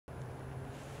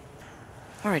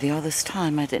Alrighty, all this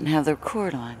time I didn't have the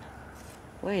record on.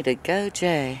 Way to go,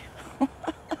 Jay.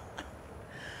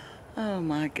 Oh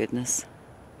my goodness.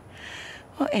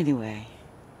 Well, anyway,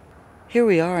 here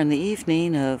we are in the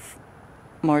evening of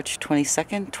March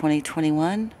 22nd,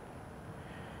 2021.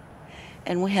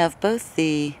 And we have both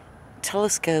the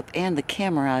telescope and the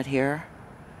camera out here.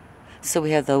 So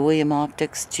we have the William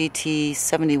Optics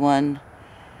GT71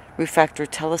 Refractor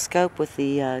telescope with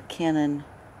the Canon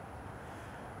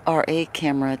RF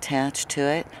camera attached to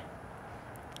it.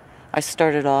 I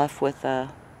started off with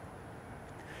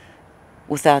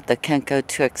without the Kenko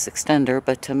 2x extender,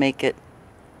 but to make it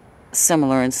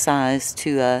similar in size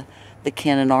to the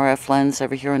Canon RF lens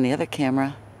over here on the other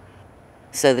camera.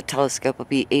 So the telescope will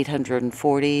be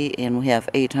 840, and we have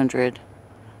 800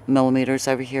 millimeters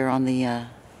over here on the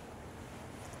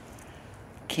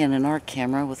Canon RF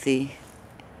camera with the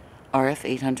RF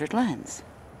 800 lens.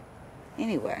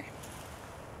 Anyway,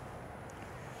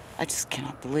 I just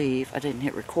cannot believe I didn't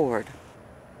hit record.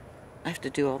 I have to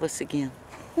do all this again.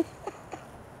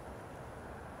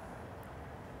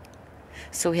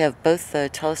 So we have both the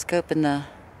telescope and the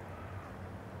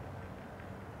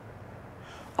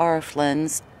RF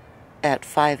lens at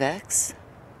 5x.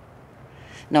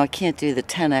 Now I can't do the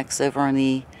 10x over on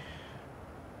the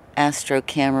Astro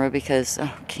camera because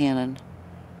Canon,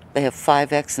 they have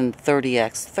 5x and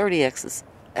 30x. 30x is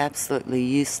absolutely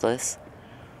useless.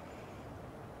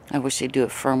 I wish they'd do a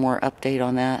firmware update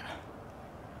on that.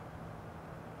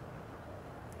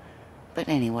 But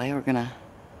anyway, we're gonna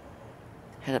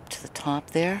head up to the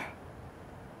top there.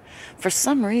 For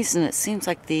some reason, it seems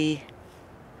like the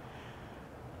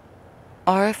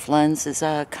RF lens is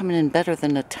coming in better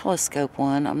than the telescope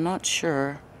one. I'm not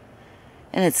sure.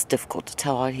 And it's difficult to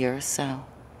tell out here, so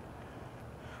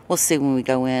we'll see when we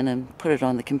go in and put it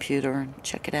on the computer and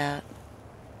check it out.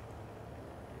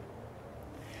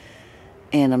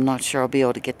 And I'm not sure I'll be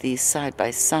able to get these side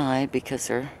by side because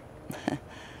they're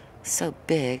so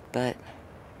big, but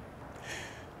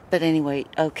anyway,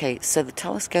 okay, so the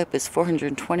telescope is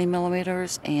 420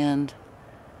 millimeters, and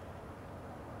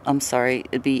I'm sorry,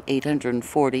 it'd be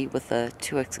 840 with a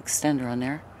 2x extender on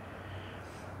there,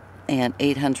 and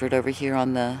 800 over here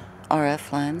on the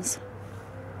RF lens.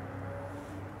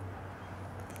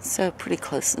 So pretty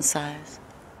close in size.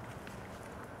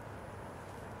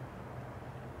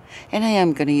 And I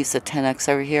am going to use the 10x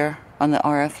over here on the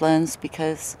RF lens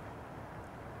because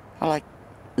I like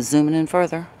zooming in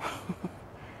further.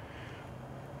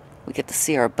 We get to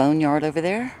see our boneyard over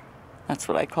there. That's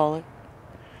what I call it.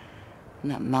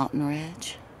 And that mountain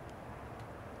ridge.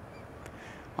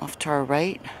 Off to our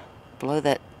right, below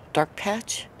that dark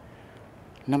patch,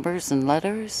 numbers and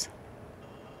letters.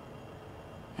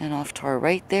 And off to our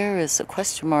right there is a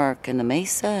question mark and the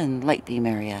mesa and light beam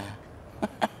area.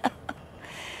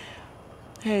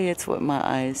 Hey, it's what my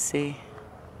eyes see.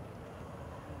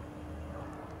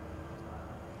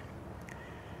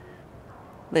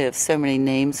 They have so many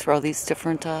names for all these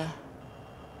different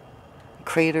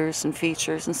craters and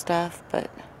features and stuff, but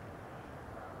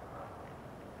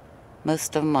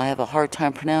most of them I have a hard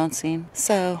time pronouncing,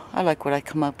 so I like what I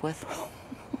come up with.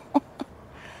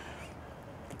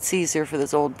 It's easier for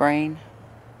this old brain.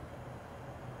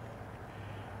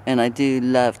 And I do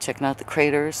love checking out the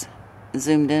craters.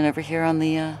 Zoomed in over here on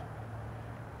the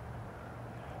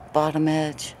bottom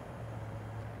edge.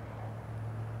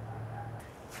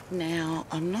 Now,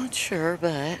 I'm not sure,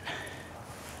 but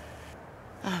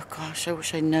oh gosh, I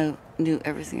wish I knew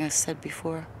everything I said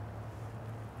before.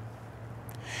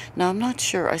 Now, I'm not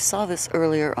sure. I saw this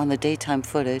earlier on the daytime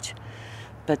footage,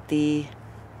 but the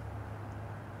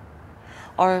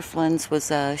RF lens was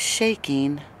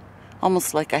shaking,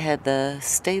 almost like I had the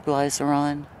stabilizer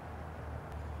on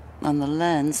the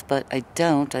lens, but I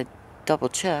don't. I double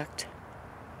checked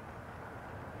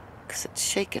because it's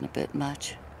shaking a bit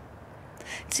much.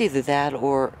 It's either that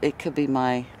or it could be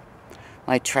my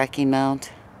tracking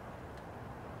mount.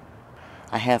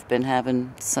 I have been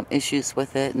having some issues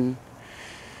with it, and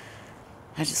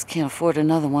I just can't afford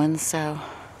another one, so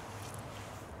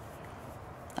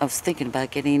I was thinking about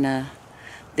getting the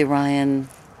Orion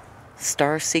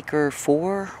Starseeker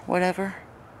 4, whatever.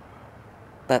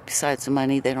 But besides the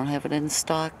money, they don't have it in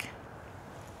stock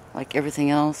like everything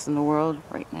else in the world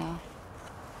right now.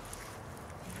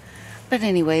 But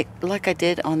anyway, like I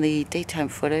did on the daytime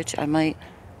footage, I might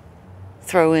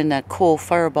throw in that cool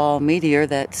fireball meteor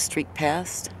that streaked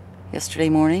past yesterday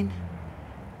morning.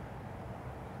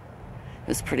 It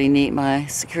was pretty neat. My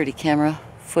security camera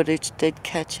footage did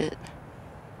catch it.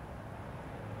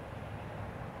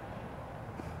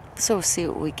 So we'll see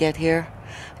what we get here.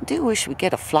 I do wish we'd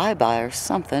get a flyby or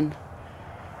something.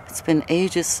 It's been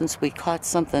ages since we caught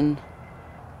something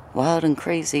wild and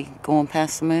crazy going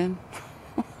past the moon.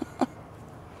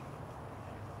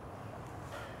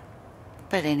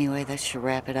 But anyway, that should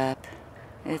wrap it up.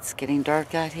 It's getting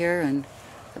dark out here and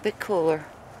a bit cooler.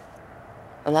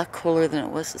 A lot cooler than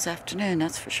it was this afternoon,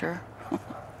 that's for sure.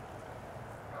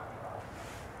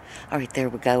 Alright, there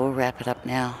we go. We'll wrap it up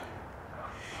now.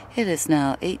 It is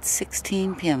now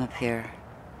 8:16 p.m. up here.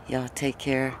 Y'all take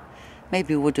care.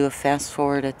 Maybe we'll do a fast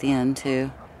forward at the end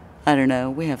too. I don't know.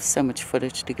 We have so much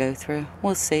footage to go through.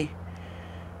 We'll see.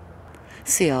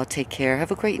 See y'all. Take care. Have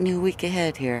a great new week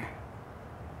ahead here.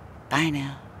 Bye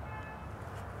now.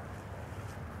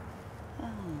 Oh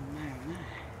my.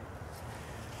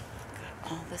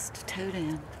 Got all this to tote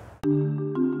in.